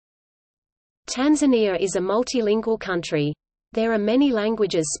Tanzania is a multilingual country. There are many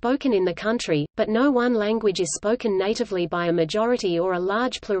languages spoken in the country, but no one language is spoken natively by a majority or a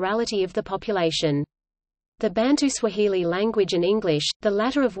large plurality of the population. The Bantu Swahili language and English, the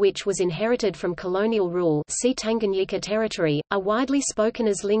latter of which was inherited from colonial rule, see Tanganyika territory, are widely spoken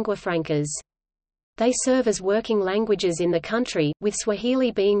as lingua francas. They serve as working languages in the country, with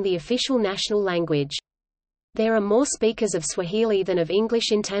Swahili being the official national language. There are more speakers of Swahili than of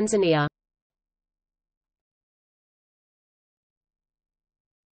English in Tanzania.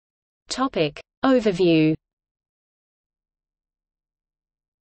 Topic. Overview.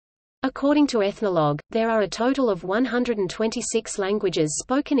 According to Ethnologue, there are a total of 126 languages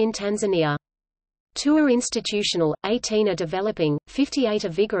spoken in Tanzania. 2 are institutional, 18 are developing, 58 are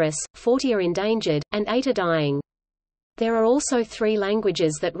vigorous, 40 are endangered, and 8 are dying. There are also 3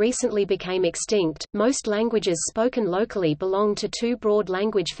 languages that recently became extinct. Most languages spoken locally belong to 2 broad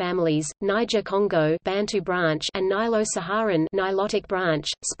language families, Niger-Congo Bantu branch and Nilo-Saharan Nilotic branch,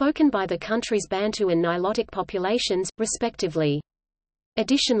 spoken by the country's Bantu and Nilotic populations, respectively.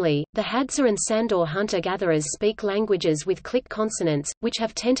 Additionally, the Hadza and Sandor hunter-gatherers speak languages with click consonants, which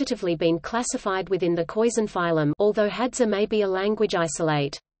have tentatively been classified within the Khoisan phylum, although Hadza may be a language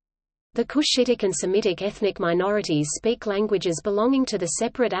isolate. The Cushitic and Semitic ethnic minorities speak languages belonging to the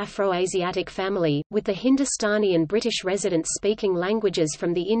separate Afro-Asiatic family, with the Hindustani and British residents speaking languages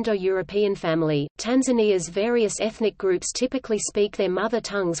from the Indo-European family. Tanzania's various ethnic groups typically speak their mother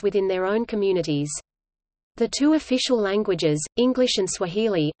tongues within their own communities. The 2 official languages, English and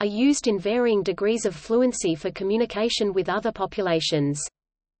Swahili, are used in varying degrees of fluency for communication with other populations.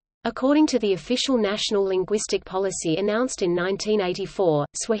 According to the official national linguistic policy announced in 1984,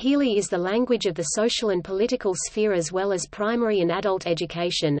 Swahili is the language of the social and political sphere as well as primary and adult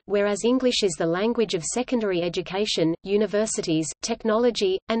education, whereas English is the language of secondary education, universities,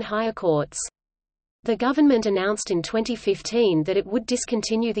 technology, and higher courts. The government announced in 2015 that it would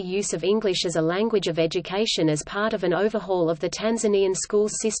discontinue the use of English as a language of education as part of an overhaul of the Tanzanian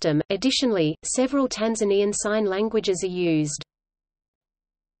schools system. Additionally, several Tanzanian sign languages are used.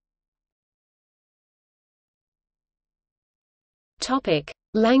 Topic: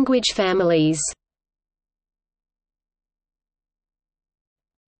 Language families.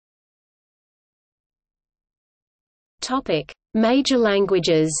 Topic: Major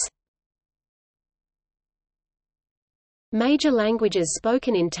languages. Major languages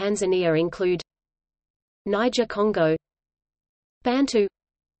spoken in Tanzania include Niger-Congo, Bantu,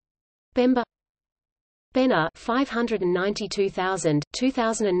 Bemba, Bena 592,000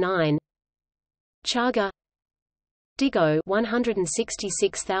 2009, Chaga, Digo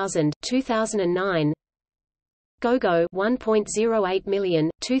 166,000 2009, Gogo 1.08 million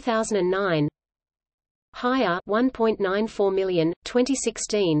 2009, Haya 1.94 million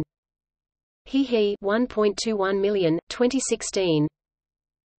 2016, Hihi 1.21 million 2016,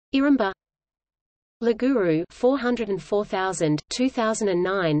 Irumba, Laguru 404,000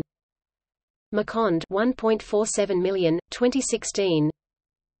 2009, Makonde 1.47 million 2016,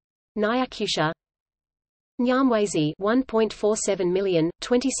 Nyakusha, Nyamwezi 1.47 million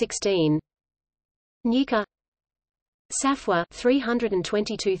 2016, Nyika, Safwa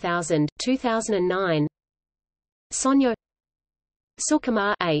 322,000 2009, Sonyo,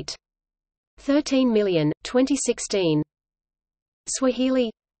 Sukuma 8.13 million 2016,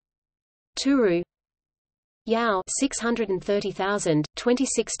 Swahili, Turu, Yao 630,000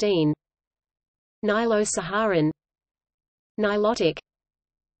 2016, Nilo-Saharan, Nilotic,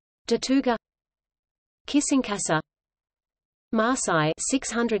 Datuga, Kisinkasa, Maasai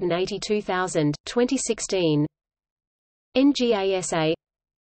 682,000 2016, Ngasa,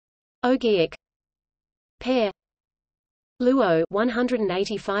 Ogiek, Pear, Luo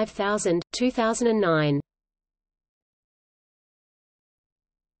 185,000 2009.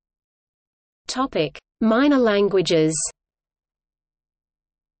 Topic: Minor languages.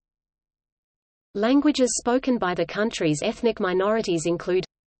 Languages spoken by the country's ethnic minorities include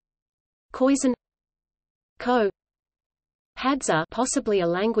Khoisan, Ko, Hadza, possibly a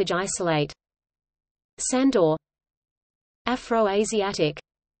language isolate, Sandor, Afro-Asiatic,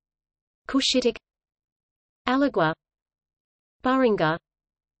 Cushitic, Alagwa, Buringa,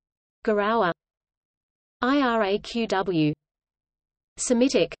 Garawa, Iraqw,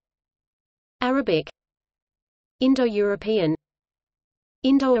 Semitic, Arabic, Indo-European,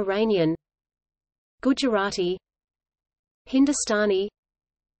 Indo-Iranian, Gujarati, Hindustani,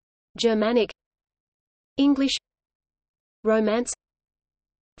 Germanic, English, Romance,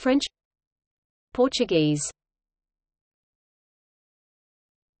 French, Portuguese.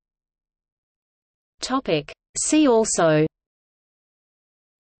 Topic: See also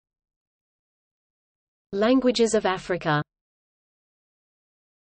Languages of Africa.